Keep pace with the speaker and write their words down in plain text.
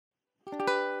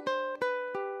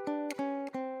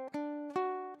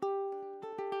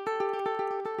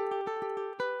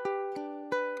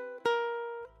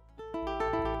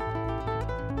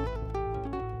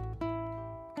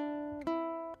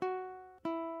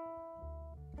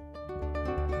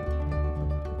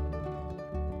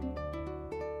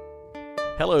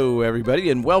Hello, everybody,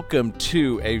 and welcome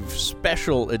to a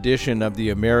special edition of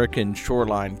the American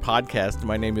Shoreline Podcast.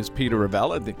 My name is Peter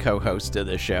Ravella, the co-host of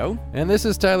the show. And this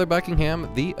is Tyler Buckingham,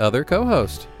 the other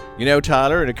co-host. You know,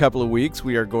 Tyler, in a couple of weeks,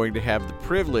 we are going to have the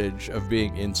privilege of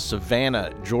being in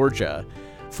Savannah, Georgia,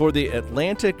 for the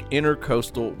Atlantic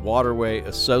Intercoastal Waterway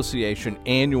Association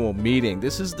annual meeting.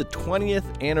 This is the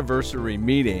 20th anniversary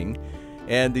meeting,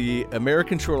 and the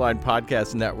American Shoreline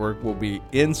Podcast Network will be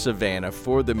in Savannah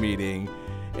for the meeting.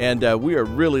 And we are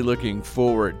really looking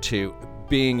forward to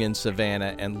being in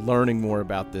Savannah and learning more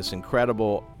about this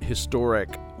incredible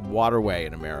historic waterway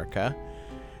in America.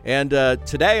 And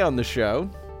today on the show,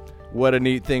 what a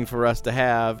neat thing for us to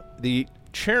have, the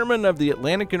chairman of the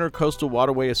Atlantic Intercoastal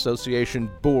Waterway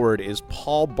Association Board is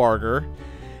Paul Barger.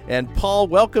 And Paul,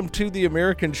 welcome to the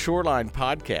American Shoreline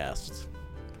Podcast.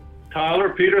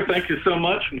 Tyler, Peter, thank you so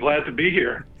much. I'm glad to be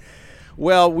here.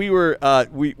 Well, we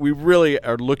really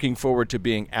are looking forward to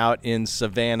being out in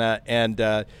Savannah,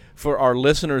 and for our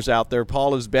listeners out there,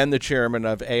 Paul has been the chairman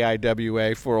of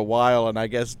AIWA for a while, and I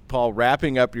guess, Paul,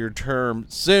 wrapping up your term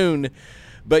soon,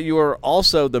 but you are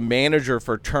also the manager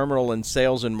for terminal and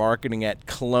sales and marketing at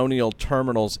Colonial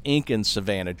Terminals, Inc. in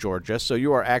Savannah, Georgia. So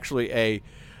you are actually a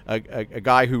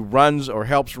guy who runs or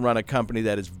helps run a company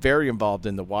that is very involved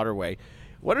in the waterway.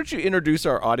 Why don't you introduce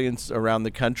our audience around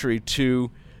the country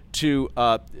to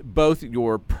both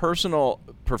your personal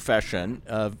profession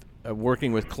of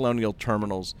working with Colonial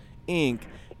Terminals, Inc.,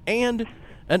 and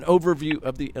an overview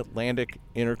of the Atlantic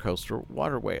Intercoastal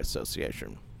Waterway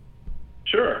Association.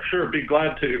 Sure. Be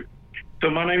glad to. So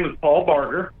my name is Paul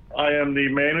Barger. I am the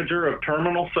manager of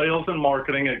terminal sales and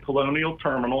marketing at Colonial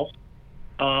Terminals.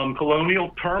 Colonial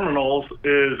Terminals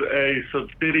is a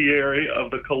subsidiary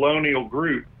of the Colonial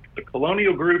Group. The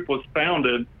Colonial Group was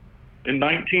founded in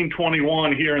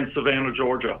 1921 here in Savannah,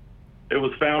 Georgia. It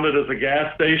was founded as a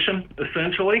gas station,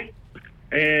 essentially,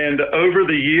 and over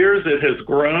the years it has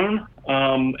grown,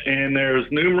 and there's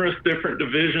numerous different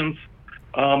divisions,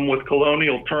 with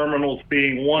Colonial Terminals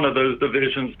being one of those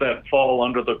divisions that fall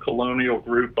under the Colonial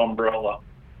Group umbrella.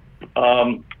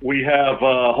 We have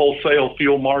a wholesale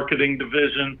fuel marketing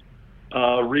division,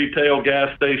 retail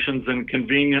gas stations and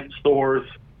convenience stores,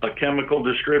 a chemical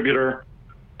distributor,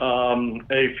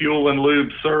 a fuel and lube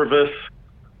service,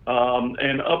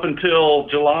 and up until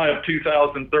July of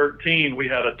 2013, we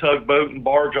had a tugboat and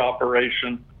barge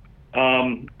operation.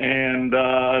 And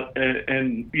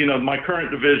you know, my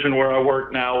current division where I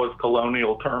work now is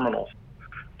Colonial Terminals.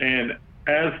 And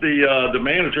as the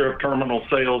manager of terminal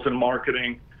sales and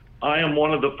marketing, I am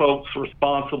one of the folks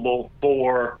responsible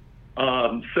for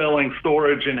selling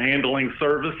storage and handling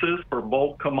services for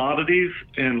bulk commodities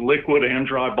and liquid and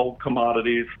dry bulk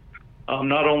commodities,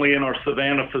 not only in our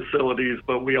Savannah facilities,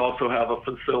 but we also have a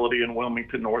facility in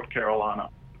Wilmington, North Carolina.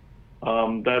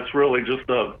 That's really just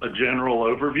a general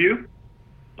overview.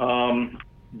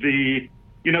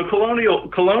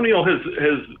 Colonial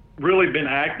has really been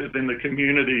active in the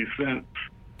community since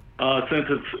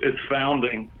its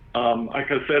founding. Like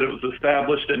I said, it was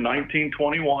established in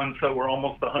 1921, so we're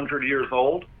almost 100 years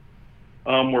old.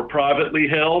 We're privately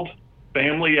held,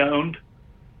 family owned.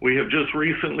 We have just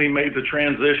recently made the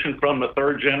transition from the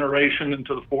third generation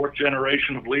into the fourth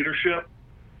generation of leadership.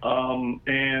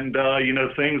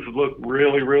 Things look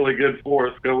really, really good for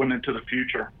us going into the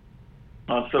future.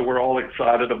 So we're all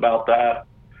excited about that.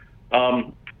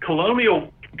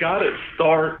 Colonial got its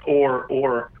start,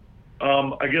 or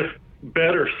I guess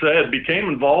better said, became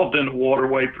involved in the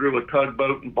waterway through a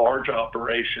tugboat and barge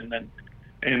operation.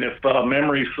 And if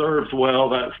memory serves well,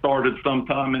 that started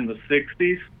sometime in the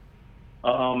 60s.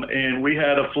 And we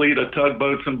had a fleet of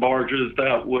tugboats and barges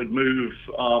that would move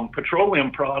petroleum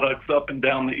products up and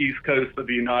down the east coast of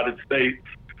the United States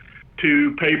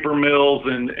to paper mills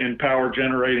and power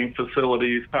generating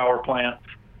facilities, power plants.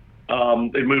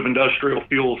 They move industrial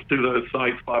fuels to those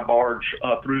sites by barge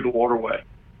through the waterway.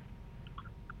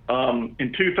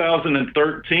 In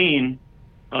 2013,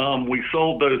 we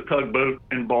sold those tugboat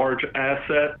and barge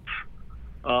assets,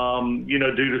 due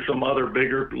to some other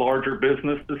larger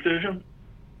business decisions.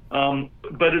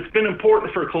 But it's been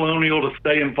important for Colonial to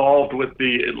stay involved with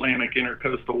the Atlantic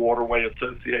Intercoastal Waterway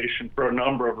Association for a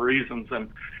number of reasons. And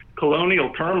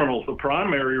Colonial Terminals, the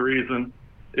primary reason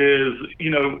is,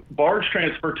 barge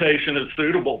transportation is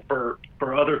suitable for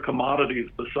other commodities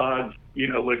besides,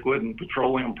 liquid and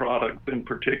petroleum products in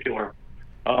particular.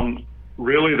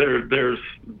 Really, there's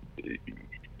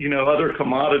other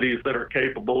commodities that are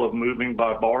capable of moving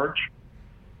by barge,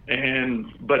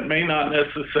 but may not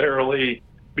necessarily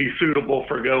be suitable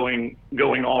for going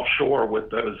offshore with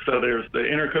those. So there's the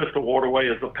Intercoastal Waterway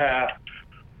as a path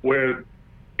where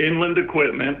inland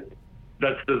equipment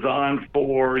that's designed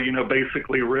for,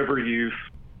 basically river use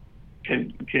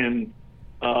can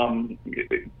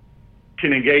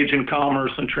engage in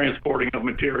commerce and transporting of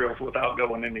materials without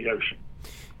going in the ocean.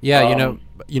 Yeah,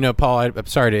 Paul, I'm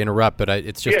sorry to interrupt, but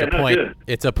it's just a point. Good.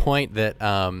 It's a point that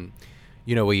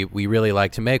we really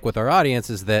like to make with our audience,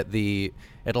 is that the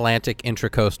Atlantic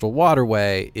Intracoastal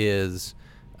Waterway is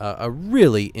a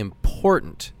really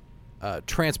important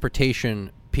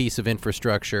transportation piece of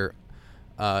infrastructure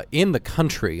in the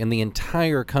country, in the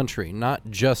entire country, not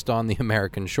just on the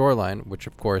American shoreline, which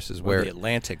of course is where the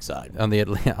Atlantic side. On the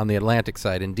Atlantic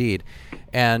side, indeed,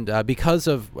 and because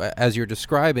of, as you're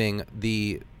describing,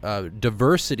 the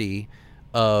diversity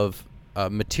of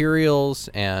materials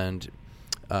and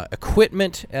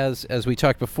equipment, as we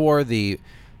talked before, the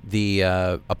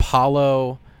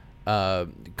Apollo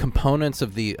components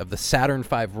of the Saturn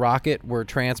V rocket were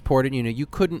transported. You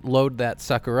couldn't load that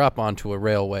sucker up onto a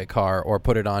railway car or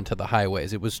put it onto the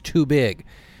highways. It was too big.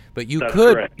 But you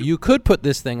could put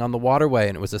this thing on the waterway,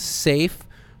 and it was a safe,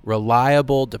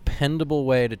 reliable, dependable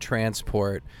way to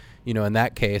transport. In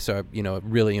that case, a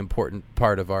really important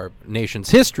part of our nation's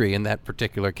history in that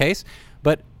particular case.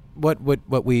 But what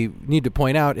we need to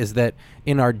point out is that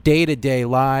in our day-to-day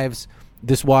lives,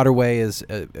 this waterway is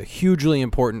a hugely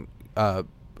important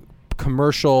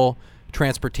commercial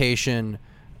transportation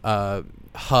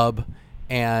hub,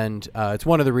 and it's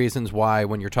one of the reasons why,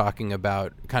 when you're talking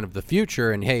about kind of the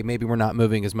future, and hey, maybe we're not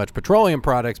moving as much petroleum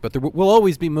products, but we'll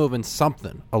always be moving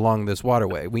something along this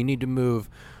waterway. We need to move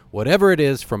whatever it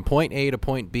is from point A to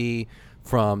point B,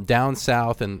 from down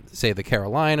south in, say, the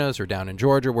Carolinas, or down in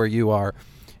Georgia where you are,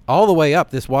 all the way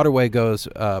up. This waterway goes,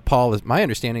 Paul, is my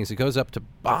understanding is it goes up to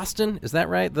Boston. Is that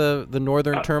right? The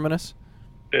northern terminus?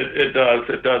 It does.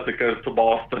 It does. It goes to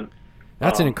Boston.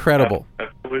 That's an incredible.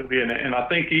 Absolutely. And I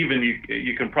think even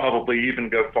you can probably even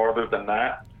go farther than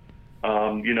that.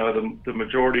 The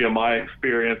majority of my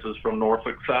experience is from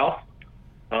Norfolk South.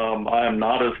 I am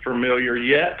not as familiar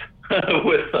yet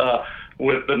with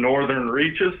the northern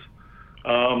reaches.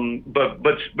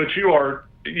 But you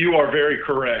are very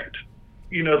correct.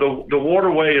 The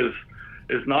waterway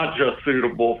is not just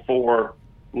suitable for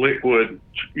liquid,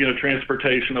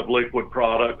 transportation of liquid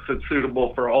products. It's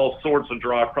suitable for all sorts of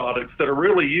dry products that are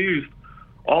really used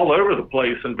all over the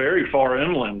place and very far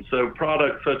inland. So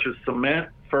products such as cement,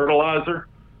 fertilizer,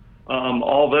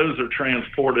 all those are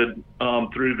transported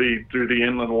through the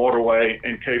inland waterway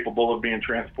and capable of being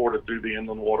transported through the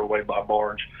inland waterway by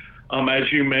barge.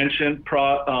 As you mentioned,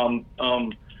 cargo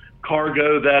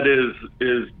that is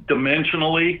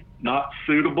dimensionally not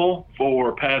suitable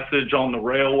for passage on the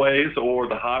railways or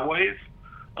the highways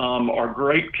are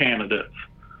great candidates.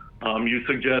 You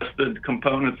suggested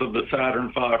components of the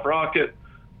Saturn V rocket.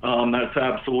 That's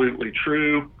absolutely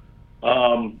true.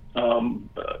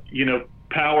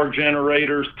 Power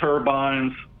generators,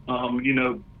 turbines,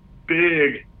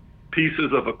 big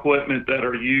pieces of equipment that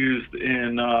are used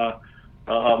in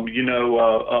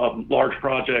large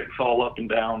projects all up and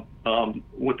down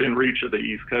within reach of the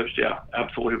East Coast. Yeah,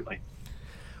 absolutely.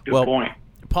 Good point.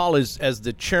 Paul, as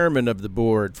the chairman of the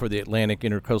board for the Atlantic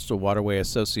Intercoastal Waterway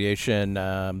Association,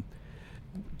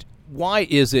 why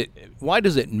does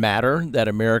it matter that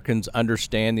Americans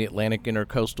understand the Atlantic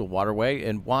Intercoastal Waterway,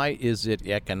 and why is it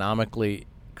economically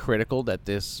critical that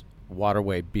this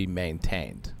waterway be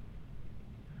maintained?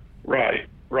 Right.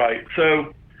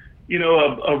 So,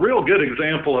 a real good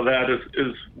example of that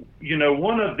is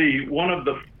one of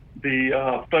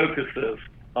the focuses,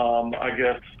 I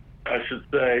guess I should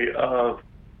say, of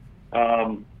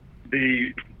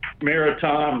the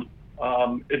Maritime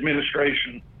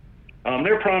Administration.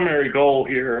 Their primary goal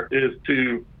here is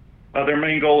their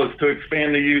main goal is to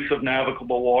expand the use of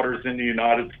navigable waters in the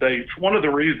United States. One of the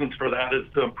reasons for that is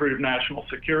to improve national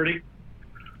security.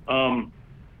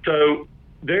 So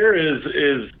there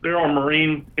are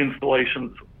marine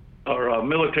installations or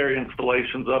military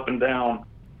installations up and down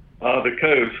the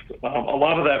coast. A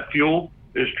lot of that fuel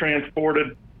is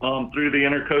transported through the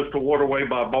intercoastal waterway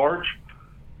by barge.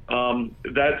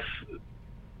 That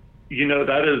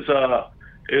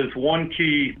is one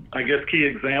key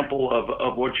example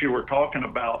of what you were talking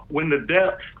about. When the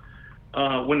depth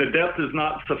is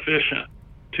not sufficient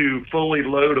to fully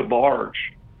load a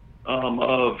barge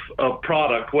of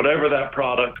product, whatever that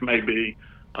product may be,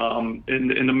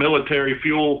 in the military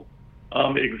fuel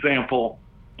example,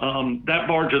 that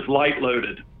barge is light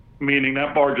loaded, meaning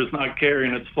that barge is not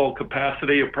carrying its full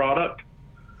capacity of product.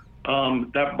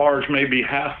 That barge may be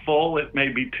half full, it may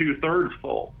be 2/3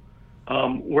 full.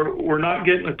 We're not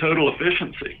getting a total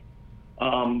efficiency,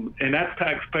 and that's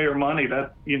taxpayer money.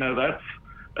 That's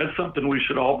something we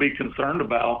should all be concerned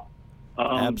about.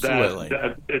 Absolutely.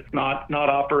 That it's not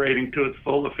operating to its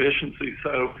full efficiency.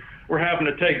 So we're having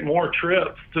to take more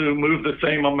trips to move the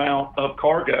same amount of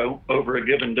cargo over a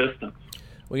given distance.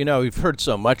 Well, we've heard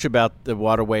so much about the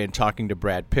waterway and talking to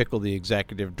Brad Pickle, the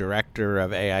executive director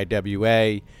of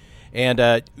AIWA.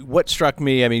 And what struck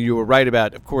me, you were right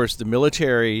about, of course, the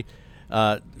military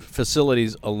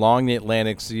facilities along the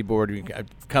Atlantic seaboard. It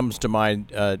comes to mind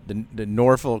the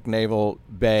Norfolk Naval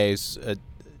Base,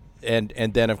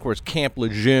 and then, of course, Camp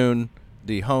Lejeune,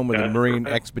 the home of the Marine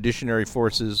Expeditionary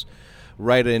Forces,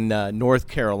 right in North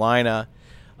Carolina.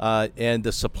 And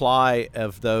the supply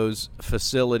of those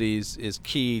facilities is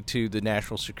key to the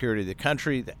national security of the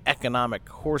country, the economic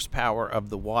horsepower of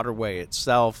the waterway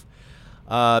itself.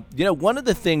 One of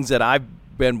the things that I've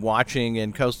been watching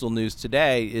in Coastal News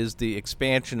today is the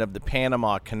expansion of the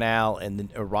Panama Canal and the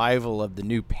arrival of the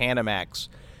new Panamax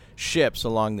ships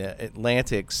along the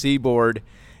Atlantic seaboard,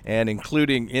 and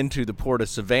including into the port of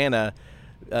Savannah.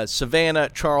 Savannah,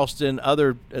 Charleston,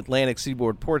 other Atlantic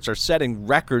seaboard ports are setting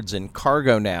records in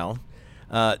cargo now.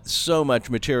 So much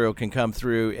material can come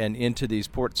through and into these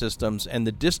port systems, and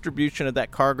the distribution of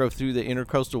that cargo through the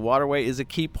intercoastal waterway is a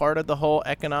key part of the whole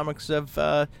economics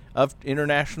of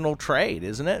international trade,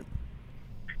 isn't it?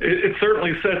 It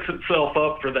certainly sets itself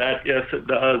up for that. Yes, it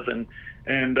does. And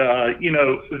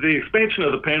the expansion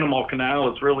of the Panama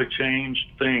Canal has really changed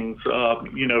things.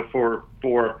 For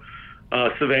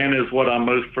Savannah is what I'm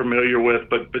most familiar with,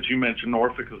 but you mentioned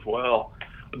Norfolk as well.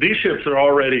 These ships are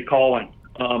already calling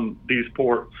these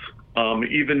ports,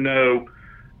 even though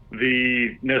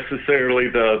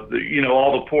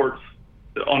all the ports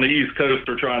on the East Coast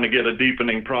are trying to get a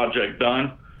deepening project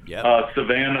done. Yep.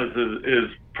 Savannah's is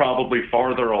probably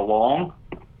farther along.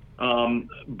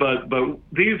 But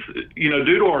these,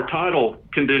 due to our tidal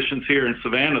conditions here in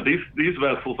Savannah, these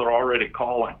vessels are already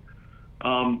calling.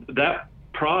 That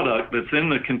product that's in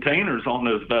the containers on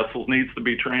those vessels needs to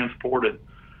be transported.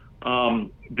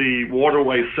 The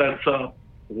waterway sets up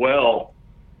well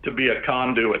to be a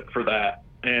conduit for that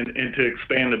and to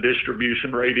expand the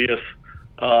distribution radius,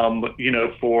 for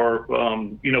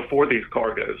these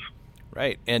cargoes.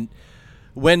 Right. And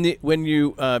when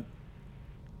you're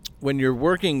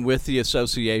working with the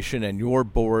association and your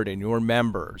board and your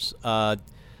members,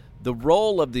 the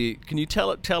role of can you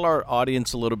tell our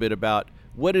audience a little bit about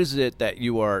what is it that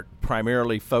you are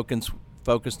primarily focused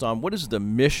on? What is the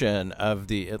mission of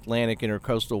the Atlantic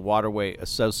Intercoastal Waterway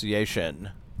Association?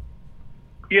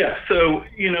 Yeah, so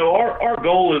our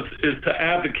goal is to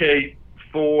advocate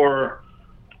for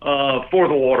the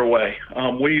waterway.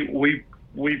 We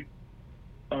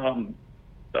kind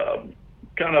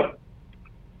of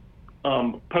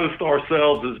post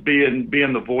ourselves as being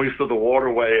the voice of the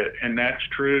waterway, and that's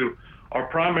true. Our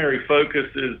primary focus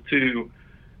is to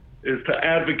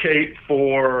advocate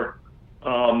for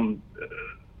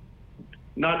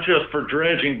not just for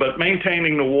dredging, but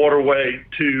maintaining the waterway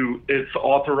to its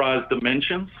authorized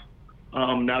dimensions.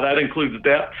 Now that includes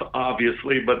depth,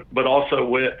 obviously, but also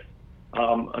width.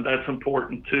 That's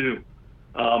important too.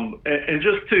 And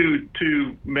just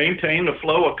to maintain the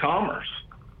flow of commerce,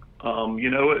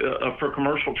 for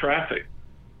commercial traffic.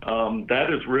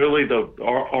 That is really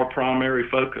our primary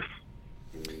focus.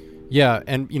 Yeah,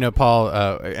 and Paul,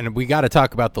 and we got to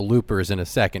talk about the loopers in a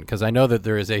second, because I know that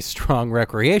there is a strong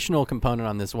recreational component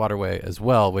on this waterway as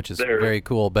well, which is very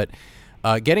cool. But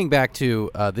getting back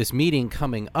to this meeting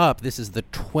coming up, this is the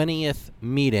 20th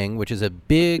meeting, which is a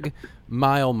big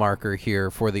mile marker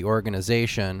here for the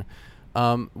organization.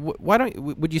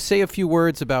 Would you say a few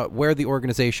words about where the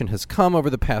organization has come over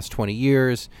the past 20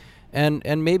 years,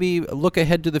 and maybe look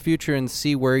ahead to the future and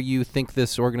see where you think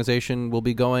this organization will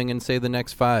be going in, say, the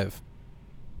next 5?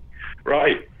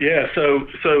 Right. Yeah. So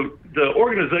the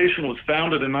organization was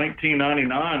founded in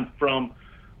 1999 from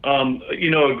a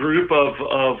group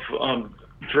of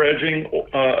dredging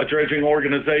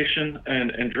organization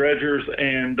and dredgers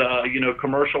and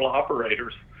commercial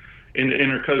operators in the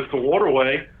intercoastal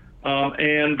waterway.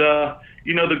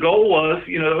 The goal was,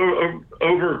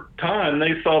 over time,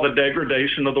 they saw the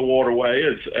degradation of the waterway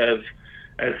as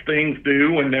things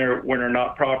do when they're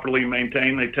not properly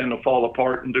maintained. They tend to fall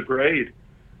apart and degrade.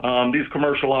 These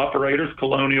commercial operators,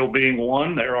 Colonial being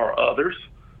one, there are others,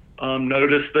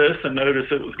 noticed this and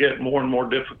noticed it was getting more and more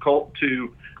difficult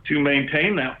to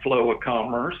maintain that flow of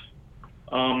commerce.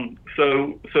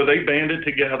 So they banded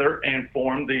together and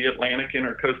formed the Atlantic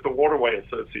Intercoastal Waterway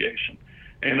Association.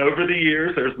 And over the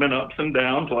years, there's been ups and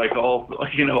downs, like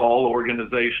all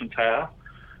organizations have.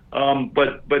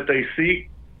 But they seek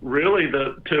really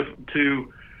to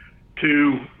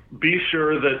be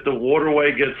sure that the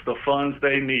waterway gets the funds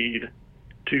they need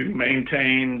to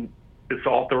maintain its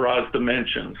authorized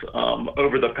dimensions.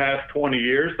 Over the past 20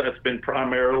 years, that's been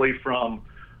primarily from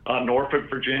Norfolk,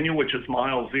 Virginia, which is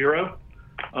mile zero,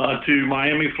 to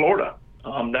Miami, Florida.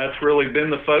 That's really been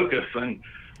the focus. And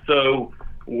so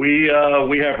we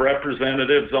have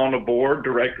representatives on the board,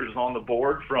 directors on the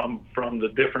board from the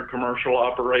different commercial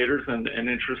operators and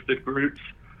interested groups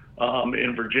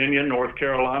in Virginia, North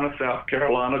Carolina, South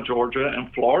Carolina, Georgia,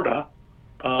 and Florida.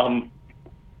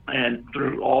 And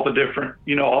through all the different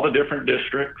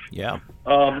districts. Yeah.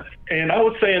 And I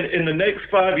would say in the next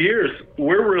 5 years,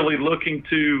 we're really looking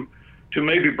to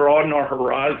maybe broaden our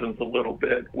horizons a little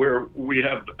bit, where we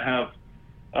have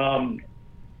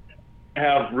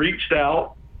reached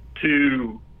out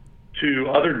to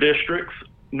other districts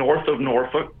north of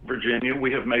Norfolk, Virginia.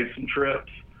 We have made some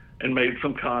trips and made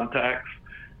some contacts,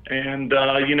 and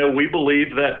we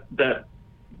believe that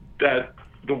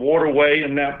the waterway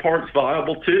in that part's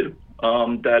viable too.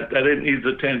 That it needs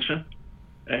attention,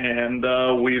 and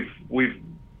we've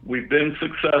been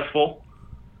successful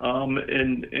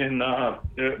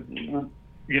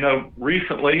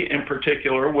recently, in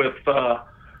particular with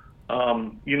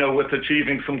with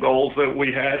achieving some goals that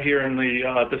we had here in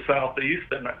the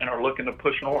Southeast, and are looking to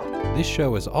push north. This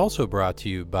show is also brought to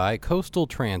you by Coastal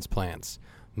Transplants,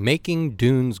 making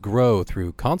dunes grow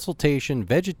through consultation,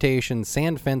 vegetation,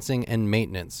 sand fencing, and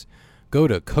maintenance. Go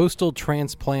to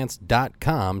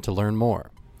coastaltransplants.com to learn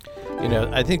more.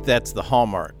 I think that's the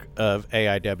hallmark of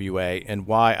AIWA and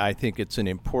why I think it's an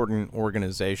important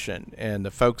organization. And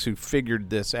the folks who figured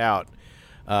this out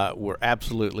were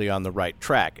absolutely on the right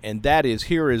track. And that is,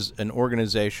 here is an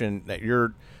organization that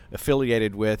you're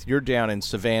affiliated with. You're down in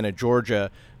Savannah, Georgia,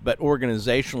 but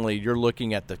organizationally, you're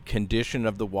looking at the condition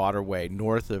of the waterway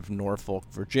north of Norfolk,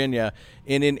 Virginia,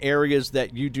 and in areas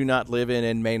that you do not live in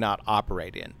and may not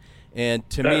operate in. And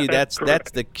to me, that's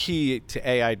the key to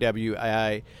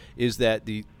AIWA, is that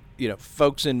the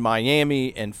folks in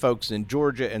Miami and folks in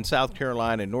Georgia and South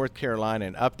Carolina and North Carolina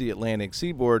and up the Atlantic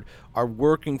seaboard are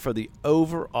working for the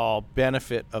overall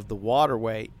benefit of the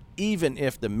waterway, even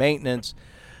if the maintenance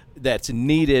that's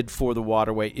needed for the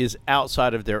waterway is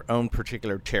outside of their own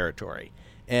particular territory.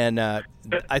 And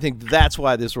I think that's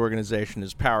why this organization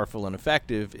is powerful and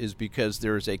effective, is because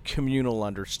there is a communal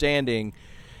understanding,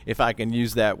 if I can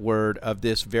use that word, of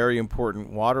this very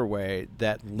important waterway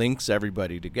that links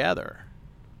everybody together.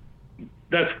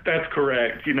 That's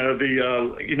correct.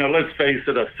 Let's face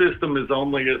it, a system is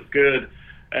only as good.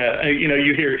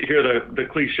 You hear the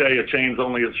cliche, a chain's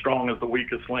only as strong as the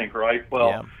weakest link, right? Well,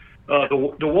 yeah.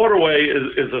 The waterway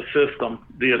is a system.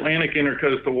 The Atlantic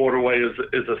Intercoastal Waterway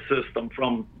is a system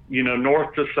from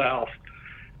north to south,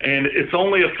 and it's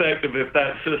only effective if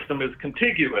that system is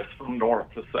contiguous from north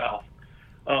to south.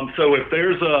 So if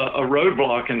there's a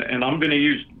roadblock, and I'm going to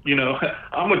use,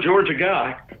 I'm a Georgia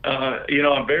guy.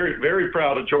 I'm very, very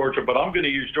proud of Georgia, but I'm going to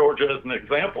use Georgia as an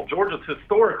example. Georgia's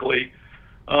historically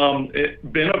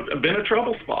been a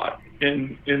trouble spot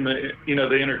in the the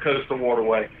Intercoastal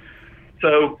Waterway.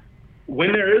 So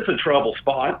when there is a trouble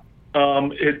spot,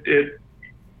 it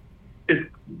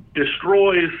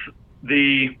destroys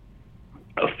the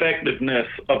effectiveness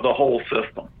of the whole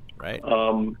system. Right.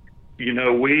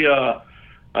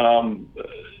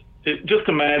 Just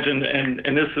imagine,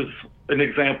 and this is an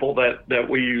example that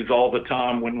we use all the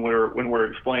time when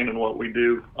we're explaining what we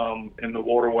do in the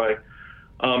waterway.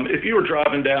 If you were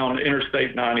driving down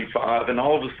Interstate 95 and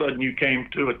all of a sudden you came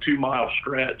to a 2-mile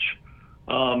stretch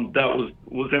that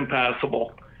was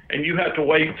impassable, and you had to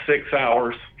wait 6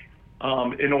 hours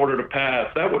in order to pass,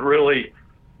 that would really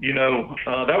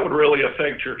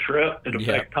affect your trip. It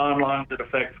affects timelines. It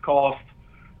affects costs.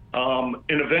 And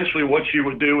eventually, what you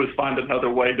would do is find another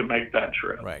way to make that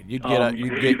trip. Right. You'd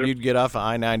get off of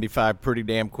I-95 pretty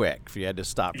damn quick if you had to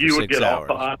stop for 6 hours. You would get off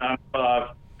of I-95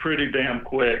 pretty damn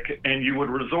quick, and you would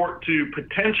resort to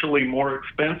potentially more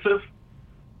expensive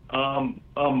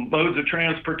modes of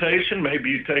transportation. Maybe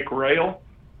you take rail,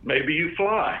 maybe you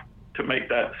fly to make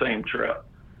that same trip.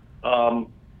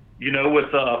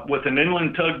 With an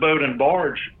inland tugboat and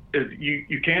barge,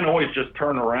 you can't always just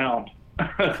turn around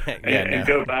and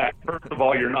go back. First of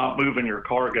all, you're not moving your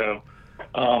cargo.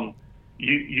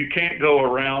 You can't go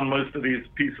around. Most of these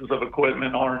pieces of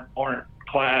equipment aren't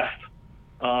classed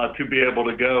to be able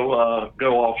to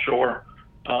go offshore.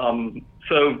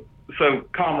 So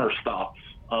commerce stops.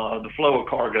 The flow of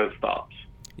cargo stops.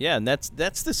 Yeah, and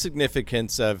that's the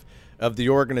significance of the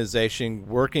organization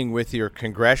working with your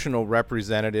congressional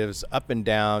representatives up and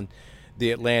down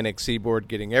the Atlantic seaboard,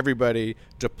 getting everybody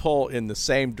to pull in the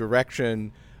same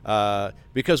direction,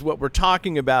 because what we're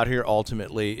talking about here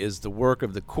ultimately is the work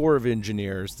of the Corps of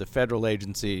Engineers, the federal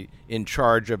agency in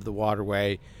charge of the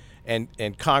waterway,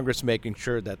 and Congress making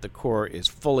sure that the Corps is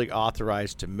fully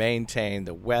authorized to maintain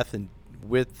the width and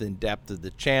depth of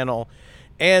the channel,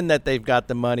 and that they've got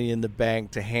the money in the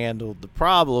bank to handle the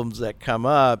problems that come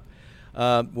up.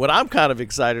 What I'm kind of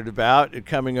excited about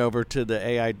coming over to the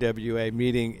AIWA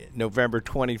meeting November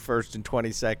 21st and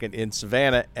 22nd in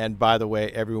Savannah, and by the way,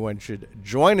 everyone should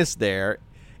join us there,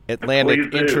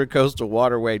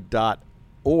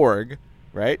 AtlanticIntracoastalWaterway.org,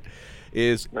 right,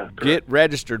 is get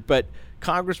registered. But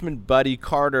Congressman Buddy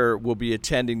Carter will be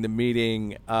attending the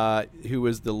meeting, who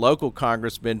is the local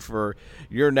congressman for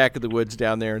your neck of the woods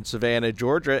down there in Savannah,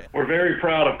 Georgia. We're very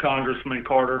proud of Congressman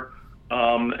Carter. As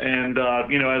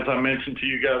I mentioned to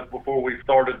you guys before we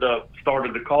started the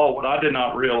call, what I did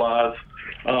not realize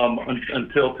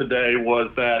until today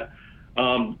was that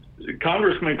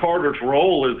Congressman Carter's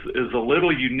role is a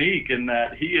little unique in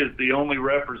that he is the only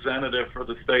representative for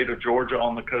the state of Georgia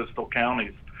on the coastal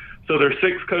counties. So there's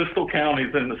 6 coastal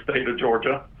counties in the state of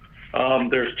Georgia.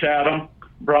 There's Chatham,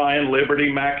 Bryan,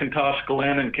 Liberty, McIntosh,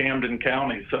 Glenn, and Camden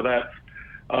counties. So that's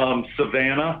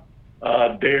Savannah,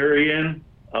 Darien,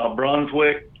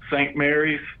 Brunswick, St.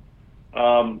 Mary's,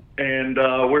 and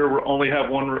we only have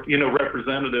one,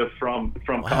 representative from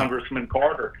Wow. Congressman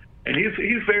Carter, and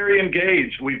he's very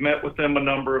engaged. We've met with him a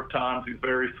number of times. He's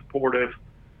very supportive,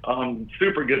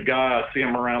 super good guy. I see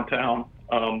him around town.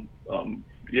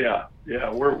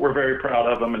 We're very proud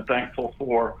of him and thankful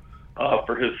for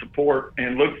his support,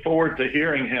 and look forward to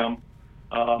hearing him,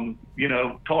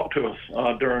 talk to us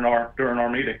during our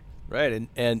meeting. Right,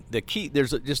 and the key,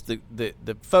 there's just the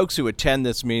folks who attend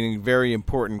this meeting, very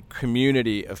important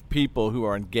community of people who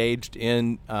are engaged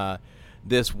in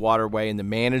this waterway and the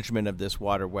management of this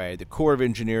waterway. The Corps of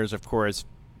Engineers, of course,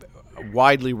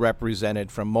 widely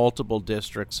represented from multiple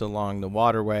districts along the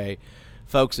waterway.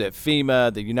 Folks at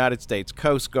FEMA, the United States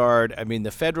Coast Guard,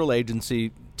 the federal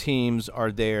agency teams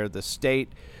are there. The state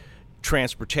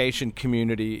transportation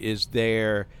community is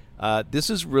there. This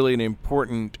is really an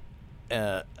important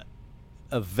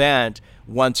event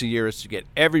once a year, is to get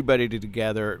everybody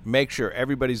together, make sure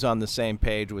everybody's on the same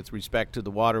page with respect to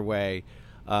the waterway.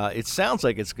 It sounds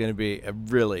like it's going to be a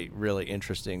really, really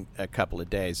interesting couple of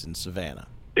days in Savannah.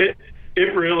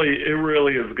 It really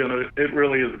is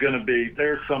gonna be.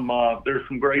 There's some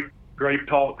great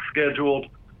talks scheduled.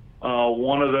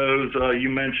 One of those you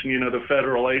mentioned, the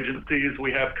federal agencies.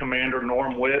 We have Commander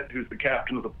Norm Witt, who's the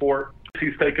captain of the port.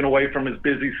 He's taken away from his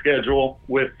busy schedule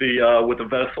with the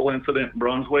vessel incident in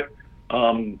Brunswick.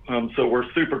 So we're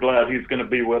super glad he's going to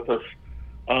be with us.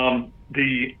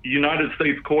 The United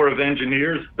States Corps of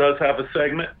Engineers does have a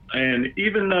segment, and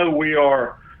even though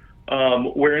we're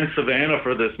in Savannah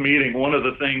for this meeting, one of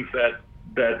the things that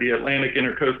the Atlantic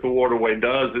Intercoastal Waterway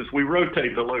does is we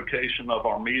rotate the location of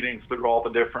our meetings through all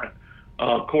the different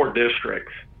core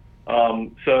districts.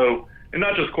 And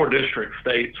not just core district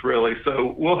states, really.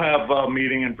 So we'll have a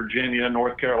meeting in Virginia,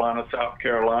 North Carolina, South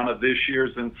Carolina. This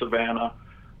year's in Savannah.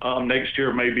 Next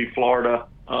year, maybe Florida,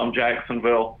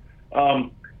 Jacksonville.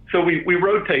 So we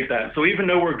rotate that. So even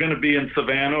though we're going to be in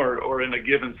Savannah or in a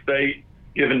given state,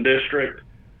 given district,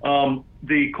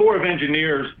 the Corps of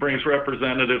Engineers brings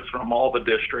representatives from all the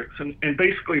districts and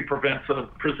basically presents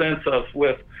us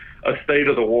with a state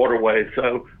of the waterway.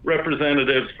 So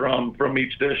representatives from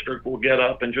each district will get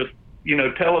up and just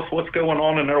tell us what's going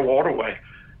on in their waterway.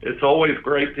 It's always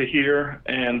great to hear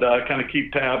and kind of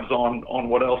keep tabs on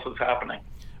what else is happening.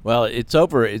 Well,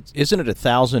 isn't it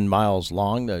 1,000 miles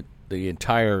long, the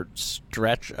entire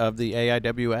stretch of the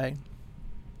AIWA?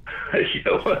 I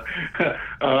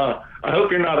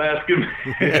hope you're not asking me,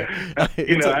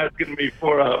 asking me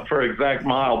for exact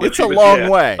mile. But it's a long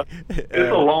way.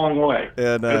 It's a long way.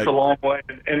 And, it's a long way,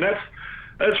 and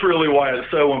that's really why it's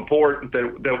so important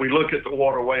that we look at the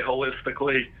waterway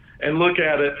holistically and look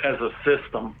at it as a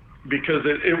system, because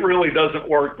it really doesn't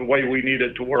work the way we need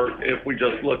it to work if we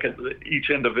just look at each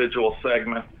individual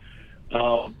segment.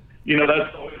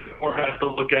 That's always the Corps has to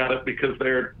look at it, because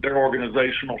their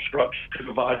organizational structure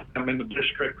divides them into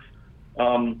districts.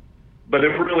 But it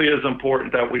really is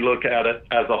important that we look at it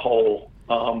as a whole,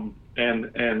 and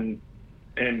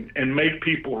make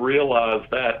people realize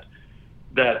that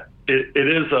it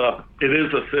is a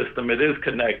system, it is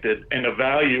connected, and the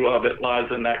value of it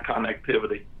lies in that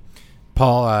connectivity.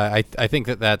 Paul, I think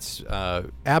that's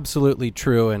absolutely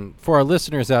true. And for our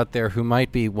listeners out there who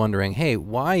might be wondering, hey,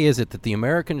 why is it that the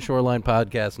American Shoreline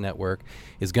Podcast Network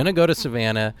is going to go to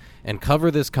Savannah and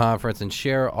cover this conference and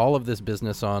share all of this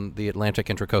business on the Atlantic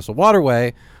Intracoastal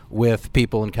Waterway with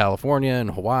people in California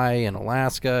and Hawaii and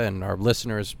Alaska and our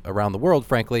listeners around the world,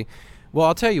 frankly? Well,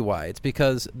 I'll tell you why. It's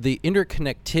because the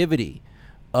interconnectivity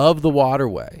of the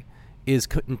waterway is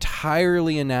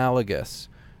entirely analogous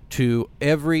to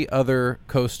every other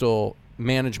coastal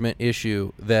management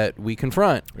issue that we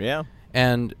confront. Yeah.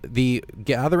 And the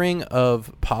gathering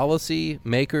of policy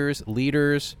makers,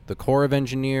 leaders, the Corps of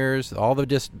Engineers, all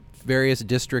the various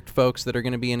district folks that are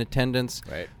going to be in attendance,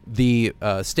 right, the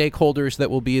stakeholders that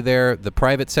will be there, the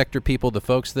private sector people, the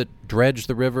folks that dredge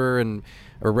the river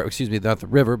or excuse me, not the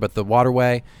river, but the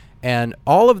waterway, and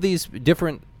all of these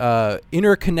different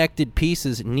interconnected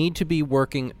pieces need to be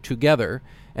working together.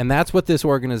 And that's what this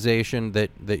organization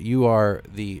that you are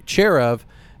the chair of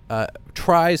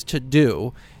tries to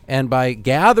do. And by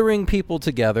gathering people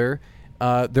together,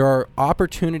 there are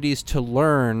opportunities to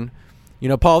learn. You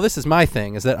know, Paul, this is my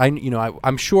thing, is that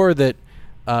I'm sure that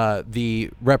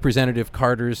the Representative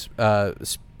Carter's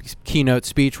keynote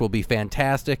speech will be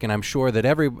fantastic, and I'm sure that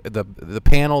the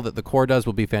panel that the Corps does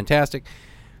will be fantastic.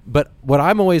 But what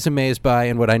I'm always amazed by,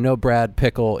 and what I know Brad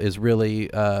Pickle is really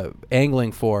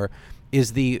angling for,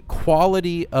 is the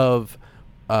quality of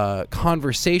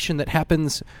conversation that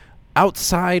happens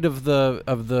outside of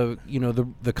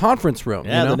the conference room.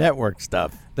 Yeah, the network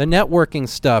stuff. The networking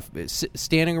stuff,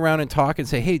 standing around and talking,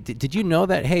 say, hey, did you know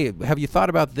that? Hey, have you thought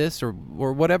about this or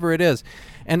whatever it is?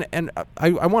 And I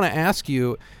want to ask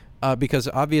you, because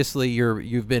obviously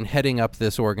you've been heading up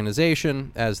this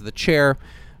organization as the chair.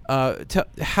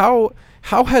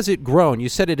 How has it grown? You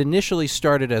said it initially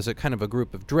started as a kind of a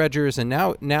group of dredgers, and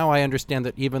now I understand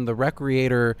that even the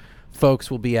Recreator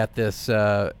folks will be at this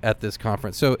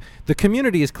conference. So the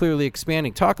community is clearly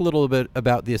expanding. Talk a little bit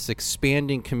about this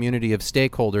expanding community of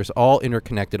stakeholders, all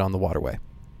interconnected on the waterway.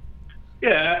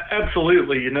 Yeah,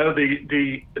 absolutely. You know,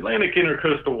 the Atlantic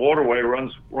Intercoastal Waterway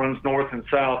runs north and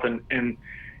south, and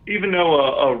even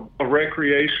though a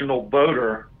recreational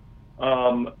boater,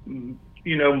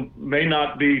 may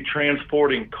not be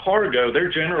transporting cargo,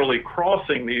 they're generally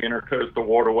crossing the Intercoastal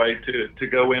Waterway to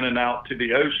go in and out to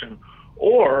the ocean,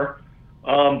 or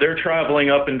they're traveling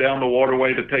up and down the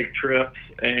waterway to take trips.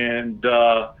 And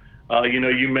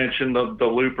you mentioned the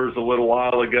loopers a little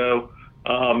while ago.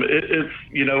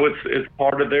 It's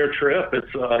part of their trip.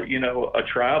 It's a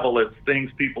travel. It's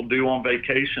things people do on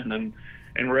vacation,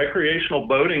 and recreational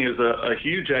boating is a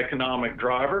huge economic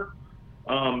driver.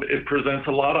 It presents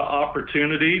a lot of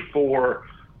opportunity for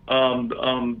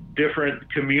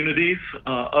different communities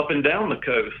up and down the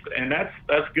coast, and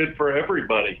that's good for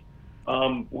everybody.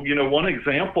 One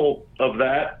example of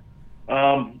that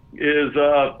is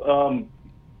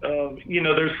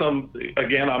there's some,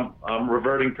 again, I'm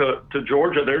reverting to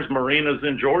Georgia. There's marinas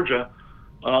in Georgia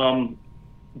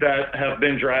that have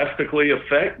been drastically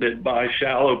affected by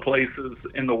shallow places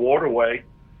in the waterway.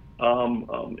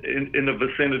 In the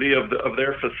vicinity of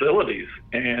their facilities,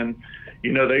 and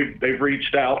they've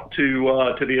reached out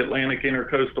to the Atlantic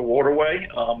Intercoastal Waterway.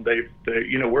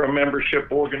 We're a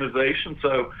membership organization,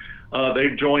 so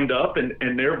they've joined up,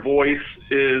 and their voice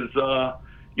is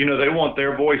they want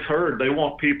their voice heard. They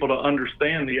want people to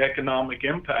understand the economic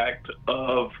impact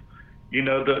of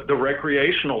the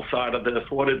recreational side of this,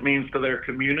 what it means to their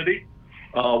community.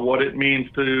 What it means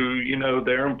to,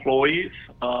 their employees,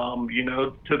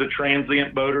 to the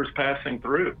transient boaters passing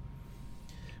through.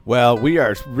 Well, we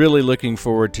are really looking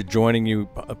forward to joining you,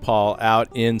 Paul,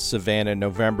 out in Savannah,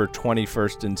 November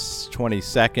 21st and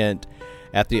 22nd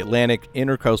at the Atlantic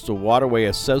Intercoastal Waterway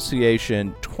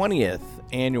Association 20th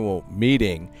annual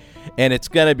meeting. And it's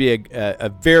going to be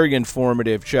a very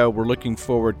informative show. We're looking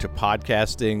forward to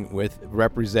podcasting with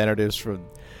representatives from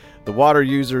the water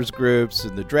users groups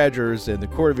and the dredgers and the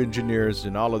Corps of Engineers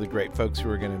and all of the great folks who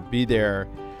are going to be there.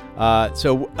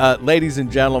 So, ladies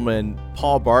and gentlemen,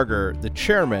 Paul Barger, the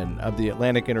chairman of the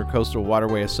Atlantic Intercoastal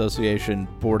Waterway Association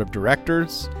Board of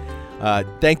Directors.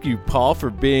 Thank you, Paul,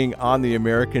 for being on the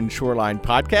American Shoreline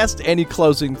Podcast. Any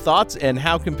closing thoughts, and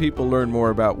how can people learn more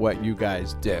about what you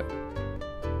guys do?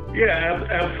 Yeah,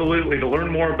 absolutely. To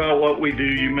learn more about what we do,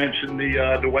 you mentioned the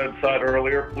website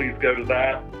earlier. Please go to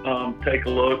that. Take a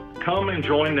look. Come and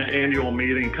join the annual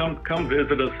meeting. Come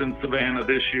visit us in Savannah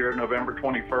this year, November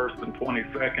 21st and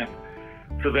 22nd.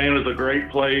 Savannah's a great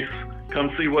place.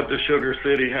 Come see what the Sugar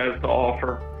City has to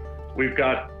offer. We've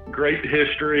got great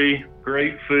history,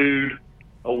 great food,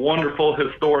 a wonderful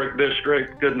historic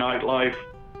district, good nightlife.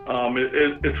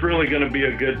 It's really going to be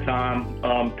a good time.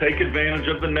 Take advantage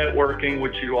of the networking,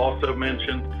 which you also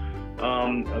mentioned.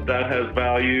 That has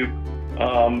value.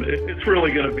 It's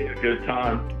really going to be a good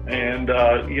time. And,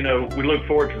 we look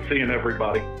forward to seeing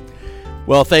everybody.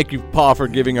 Well, thank you, Paul, for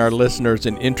giving our listeners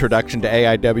an introduction to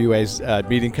AIWA's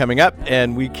meeting coming up.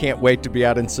 And we can't wait to be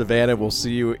out in Savannah. We'll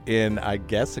see you in, I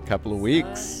guess, a couple of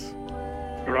weeks.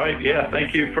 Right. Yeah.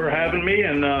 Thank you for having me.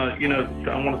 And, I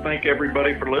want to thank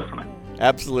everybody for listening.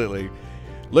 Absolutely.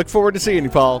 Look forward to seeing you,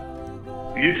 Paul.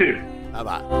 You too.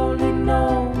 Bye-bye. Only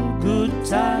know good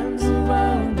times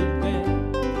around the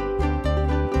bend.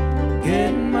 Get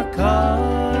in my car.